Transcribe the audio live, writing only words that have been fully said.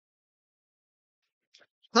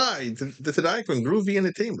Hi, this is I from Groovy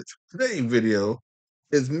Entertainment. Today's video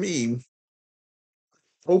is me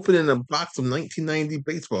opening a box of 1990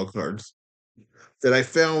 baseball cards that I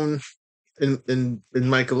found in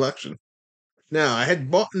my collection. Now, I had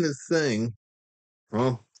bought this thing,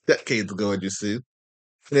 well, decades ago, as you see, and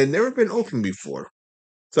it had never been opened before.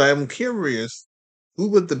 So I'm curious who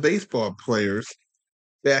were the baseball players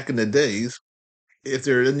back in the days, if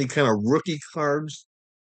there are any kind of rookie cards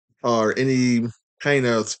or any kind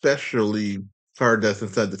of specialty card that's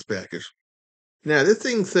inside this package. Now, this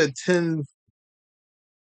thing said 10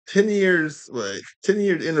 years, like 10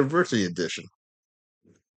 years anniversary edition.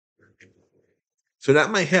 So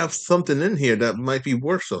that might have something in here that might be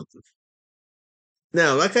worth something.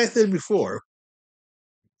 Now, like I said before,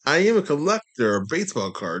 I am a collector of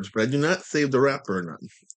baseball cards, but I do not save the wrapper or nothing.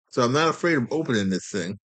 So I'm not afraid of opening this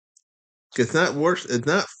thing. It's not worse. It's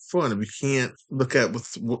not fun if you can't look at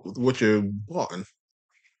what you're bought.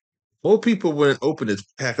 Most people wouldn't open this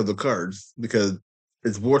pack of the cards because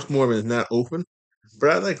it's worth more when it's not open.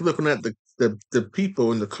 But I like looking at the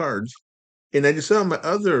people in the cards. And I just saw my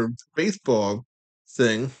other baseball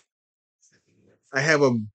thing. I have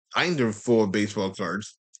a binder full of baseball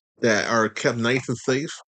cards that are kept nice and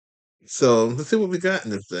safe. So let's see what we got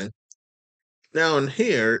in this thing. Now in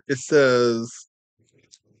here it says,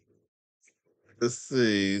 let's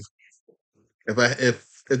see, if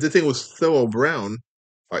this thing was still around,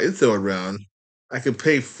 or is still around, I could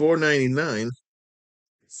pay $4.99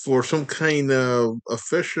 for some kind of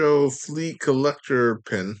official fleet collector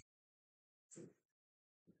pin,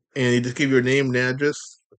 and you just give your name and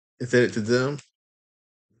address and send it to them.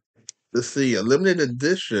 Let's see, a limited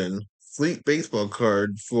edition fleet baseball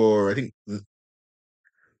card for I think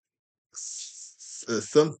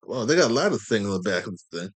some. Well, they got a lot of things on the back of this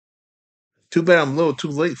thing. Too bad I'm a little too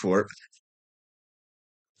late for it.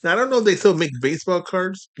 Now I don't know if they still make baseball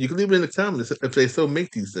cards. You can leave it in the comments if they still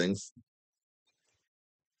make these things.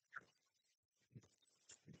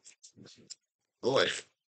 Boy,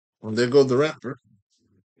 well, there goes the wrapper.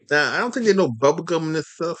 Now I don't think they know bubblegum in this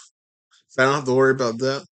stuff, so I don't have to worry about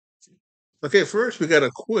that. Okay, first we got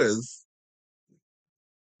a quiz.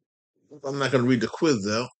 I'm not going to read the quiz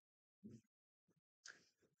out.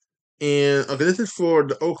 And okay, this is for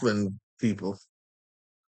the Oakland people.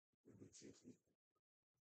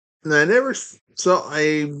 Now I never saw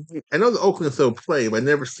I know the Oakland still play, but I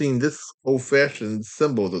never seen this old fashioned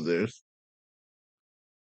symbols of theirs.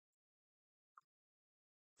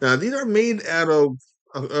 Now these are made out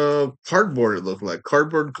of cardboard. It looked like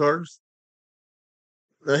cardboard cards.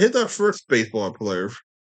 Now here's our first baseball player.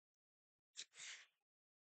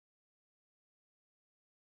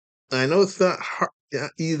 I know it's not hard,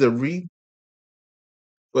 easy to read,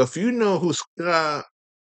 but if you know who Scott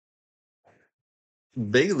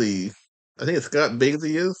Bailey, I think it's Scott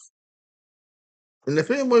Bailey is, and if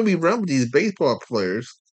anyone remember these baseball players,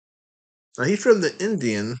 now he's from the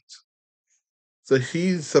Indians, so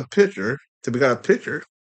he's a pitcher. So we got a pitcher.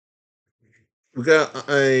 We got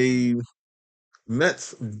a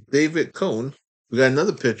Mets David Cone. We got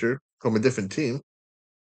another pitcher from a different team.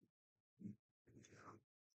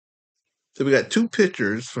 So we got two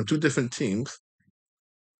pitchers from two different teams.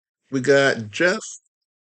 We got Jeff.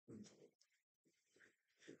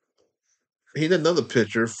 He's another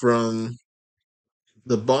pitcher from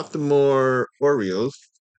the Baltimore Orioles.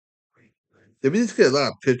 Did we just get a lot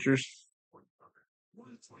of pitchers?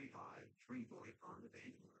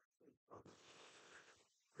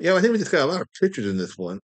 Yeah, I think we just got a lot of pitchers in this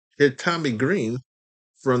one. Here's Tommy Green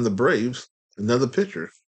from the Braves, another pitcher.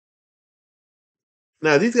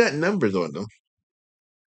 Now these got numbers on them.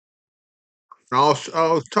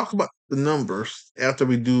 I'll talk about the numbers after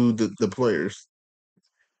we do the players.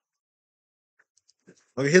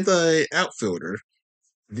 Okay, here's the outfielder,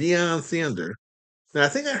 Deion Sander. Now I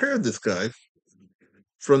think I heard this guy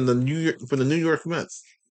from the New York Mets.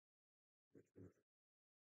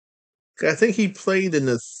 I think he played in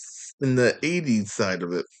the '80s side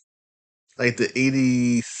of it, like the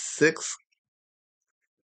 '86.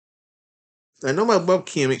 I know my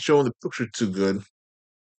webcam ain't showing the picture too good.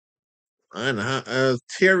 I don't know how,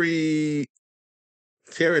 Terry,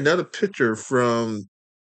 another picture from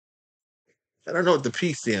I don't know what the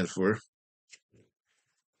P stands for,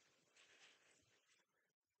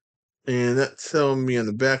 and that's telling me on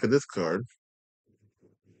the back of this card.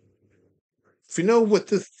 If you know what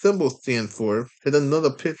this symbol stands for, hit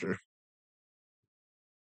another picture.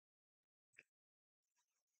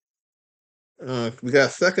 We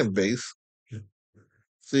got second base.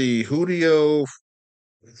 See Julio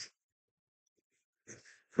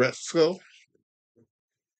Fresco,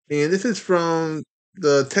 and this is from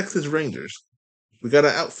the Texas Rangers. We got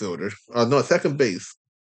an outfielder. No, second base.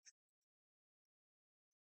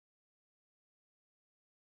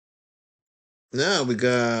 Now we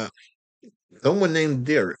got someone named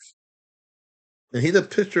Derek, and he's a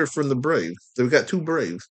pitcher from the Braves. So we got two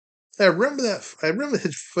Braves. I remember that. I remember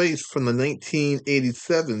his face from the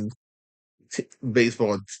 1987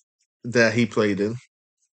 baseball that he played in.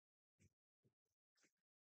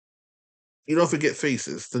 You don't forget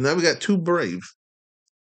faces. So now we got two Braves,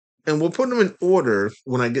 and we'll put them in order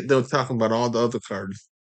when I get done talking about all the other cards.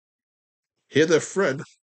 Here's a Fred,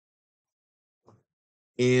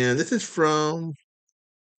 and this is from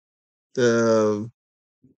the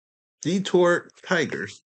Detroit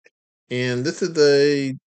Tigers, and this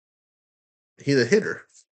is he's a hitter.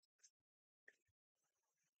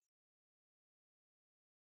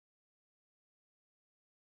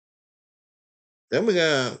 Then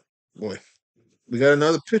boy, we got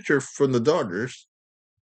another pitcher from the Dodgers.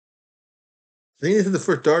 I think this is the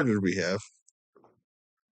first Dodgers we have.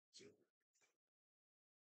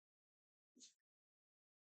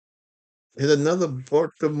 Here's another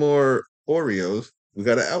Baltimore Orioles. We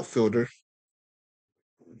got an outfielder,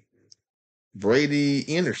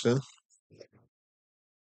 Brady Anderson.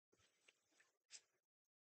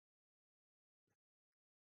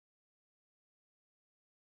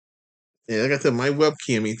 Yeah, like I said, my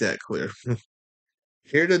webcam ain't that clear.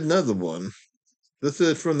 Here's another one. This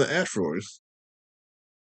is from the Astros.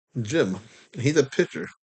 Jim. He's a pitcher.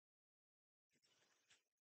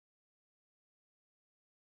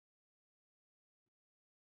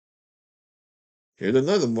 Here's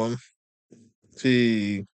another one.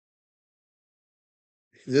 See,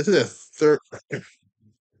 this is a third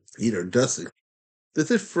either Dusty.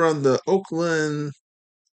 This is from the Oakland,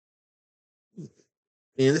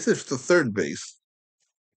 and this is the third base.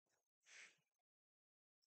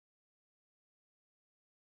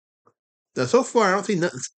 Now, so far, I don't see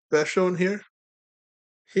nothing special in here.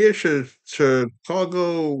 Here's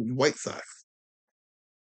Chicago White Sox.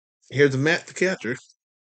 Here's Matt the catcher.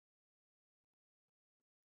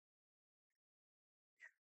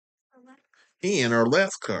 And our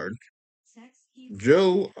last card,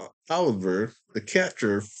 Joe Oliver, the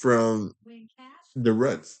catcher from the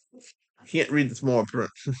Reds. Can't read the small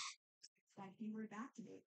print.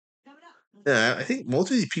 Yeah, I think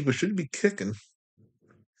most of these people should be kicking.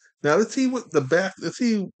 Now let's see what the back. Let's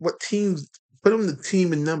see what teams. Put them in the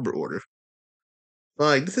team in number order.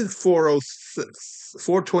 Like this is 406,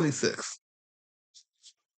 426.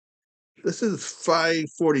 This is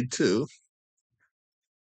 542,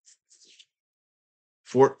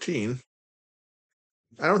 14.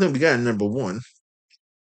 I don't think we got a number one.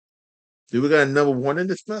 Do we got a number one in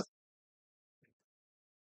this month?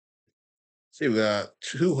 See, we got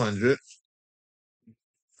 200,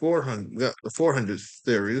 400. We got the 400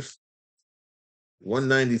 series,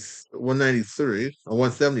 190, 193, or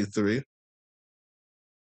 173.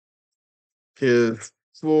 Here's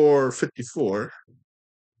 454.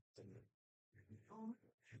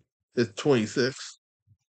 It's 26.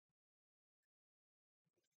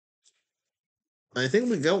 I think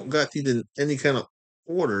we don't got these in any kind of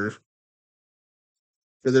order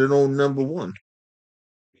because they're no number one.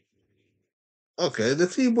 Okay,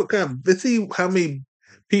 let's see how many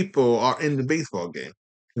people are in the baseball game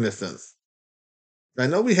in a sense. I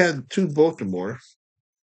know we had two Baltimore.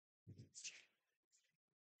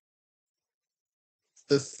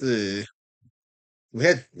 Let's see. We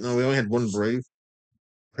only had one Brave.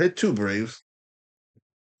 We had two Braves.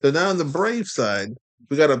 So now on the Brave side,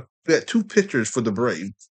 we got two pitchers for the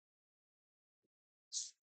Braves.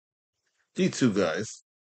 These two guys.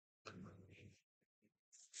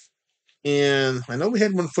 And I know we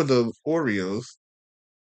had one for the Orioles.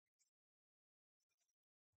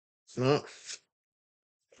 No,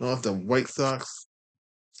 not the White Sox.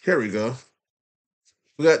 Here we go.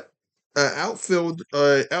 We got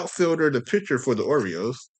outfielder, the pitcher for the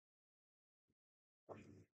Orioles.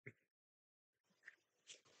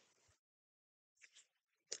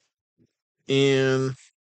 And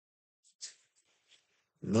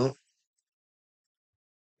no,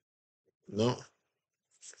 no,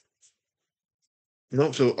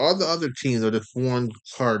 no. So all the other teams are just one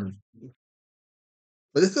card.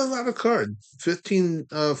 But it's a lot of cards. 15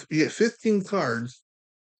 you get 15 cards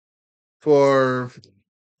for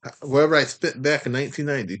whatever I spent back in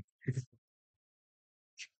 1990.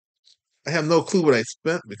 I have no clue what I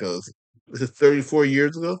spent because this is 34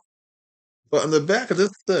 years ago. But on the back of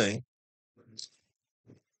this thing,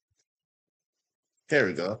 here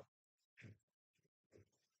we go.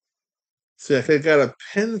 See, I got a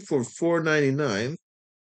pen for 4.99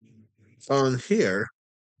 on here.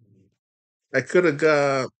 I could have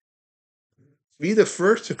got Be the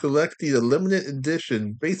first to collect the limited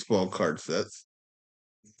edition baseball card sets.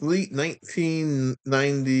 Fleet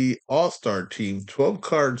 1990 All Star Team 12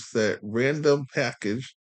 card set random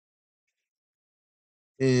package.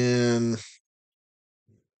 And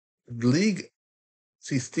League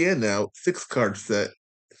See Standout 6 card set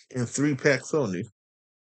and 3 packs only.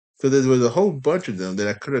 So there was a whole bunch of them that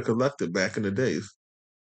I could have collected back in the days.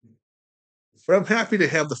 But I'm happy to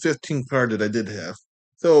have the 15 card that I did have.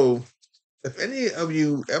 So if any of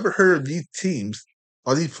you ever heard of these teams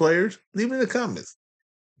or these players, leave it in the comments.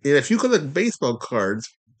 And if you collect baseball cards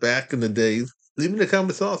back in the days, leave it in the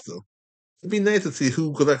comments also. It'd be nice to see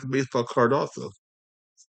who collects a baseball card also.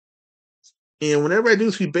 And whenever I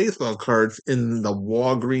do see baseball cards in the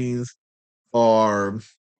Walgreens or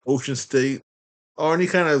Ocean State or any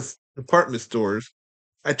kind of department stores,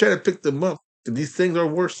 I try to pick them up. And these things are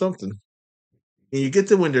worth something. And you get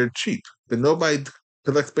them when they're cheap. But nobody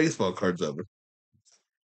collects baseball cards of them.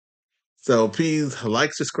 So please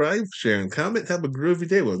like, subscribe, share, and comment. Have a groovy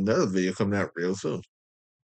day with another video coming out real soon.